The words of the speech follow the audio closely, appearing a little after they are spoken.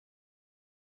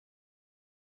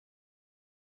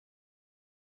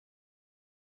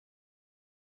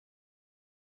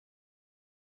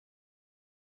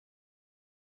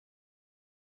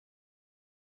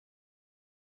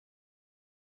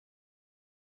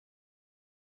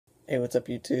Hey, what's up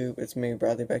YouTube? It's me,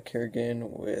 Bradley, back here again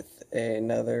with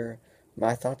another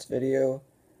My Thoughts video.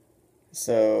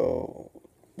 So,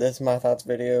 this My Thoughts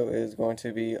video is going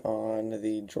to be on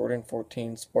the Jordan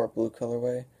 14 Sport Blue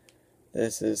colorway.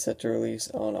 This is set to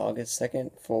release on August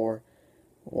 2nd for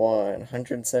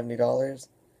 $170.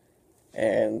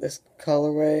 And this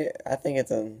colorway, I think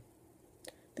it's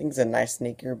a nice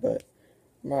sneaker, but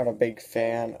I'm not a big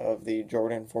fan of the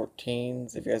Jordan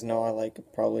 14s. If you guys know, I like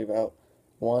probably about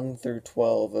 1 through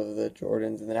 12 of the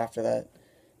Jordans, and then after that,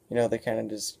 they kind of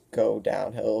just go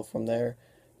downhill from there.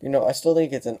 I still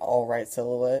think it's an alright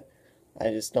silhouette. I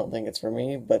just don't think it's for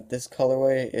me, but this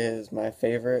colorway is my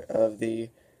favorite of the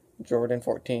Jordan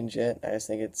 14 Jet. I just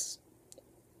think it's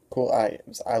cool. I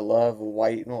love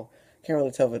white. Well, I can't really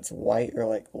tell if it's white or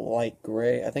like light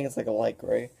gray. I think it's like a light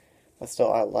gray, but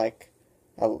still I love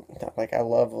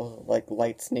like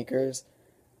light sneakers.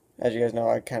 As you guys know,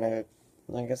 I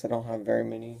guess I don't have very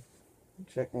many.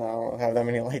 No, I don't have that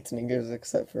many light sneakers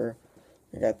except for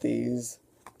I got these.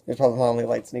 They're probably my only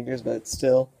light sneakers, but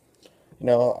still,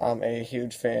 I'm a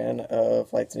huge fan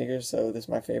of light sneakers, so this is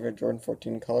my favorite Jordan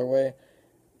 14 colorway.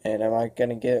 And am I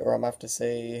gonna get it, or I'm gonna have to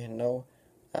say no?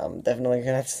 I'm definitely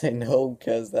gonna have to say no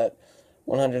because that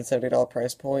 $170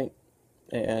 price point,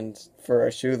 and for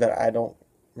a shoe that I don't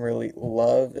really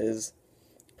love, is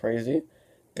crazy.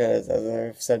 Because as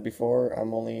I've said before,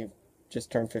 I'm only just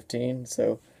turned 15,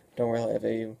 so don't really have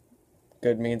a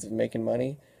good means of making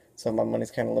money. So my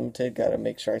money's kind of limited. Got to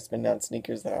make sure I spend on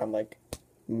sneakers that I'm like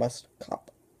must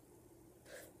cop.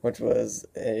 Which was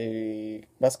a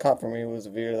must cop for me was a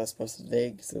video that's posted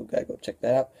today, so gotta go check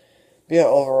that out. But yeah,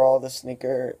 overall the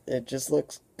sneaker, it just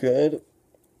looks good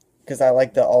because I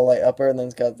like the all white upper, and then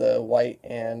it's got the white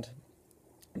and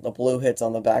the blue hits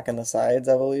on the back and the sides,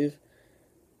 I believe.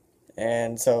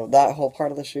 And so that whole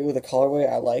part of the shoe, the colorway,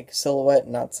 I like. Silhouette,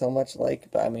 not so much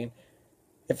like, but I mean,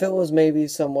 if it was maybe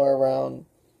somewhere around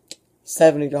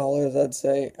 $70, I'd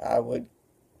say I would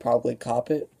probably cop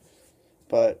it.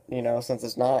 But, since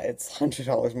it's not, it's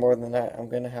 $100 more than that. I'm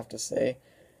going to have to say,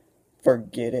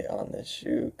 forget it on this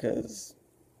shoe, because,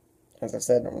 as I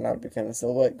said, I'm not a big fan of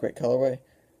silhouette, great colorway.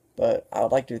 But I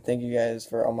would like to thank you guys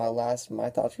for on my last My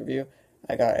Thoughts review.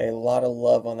 I got a lot of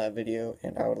love on that video,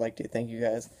 and I would like to thank you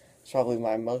guys. It's probably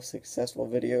my most successful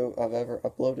video I've ever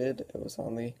uploaded. It was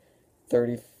on the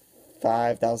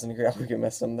 35,000 degree, I always get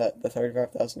messed up that, the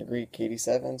 35,000 degree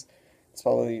KD7s. It's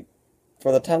probably,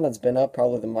 for the time that's been up,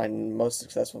 probably my most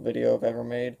successful video I've ever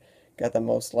made. Got the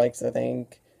most likes, I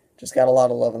think. Just got a lot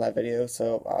of love on that video,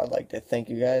 so I would like to thank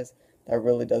you guys. That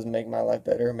really does make my life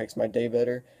better, makes my day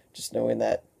better. Just knowing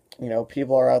that,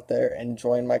 people are out there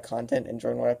enjoying my content,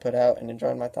 enjoying what I put out, and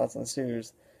enjoying my thoughts on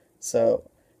sneakers. So,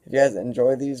 if you guys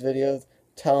enjoy these videos,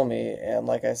 tell me. And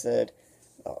like I said,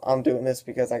 I'm doing this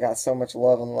because I got so much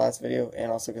love on the last video,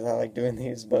 and also because I like doing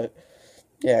these. But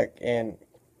yeah, and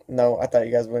no, I thought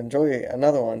you guys would enjoy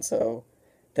another one. So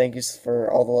thank you for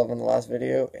all the love on the last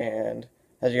video. And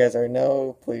as you guys already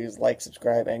know, please like,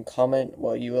 subscribe, and comment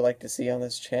what you would like to see on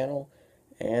this channel.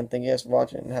 And thank you guys for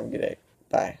watching, and have a good day.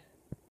 Bye.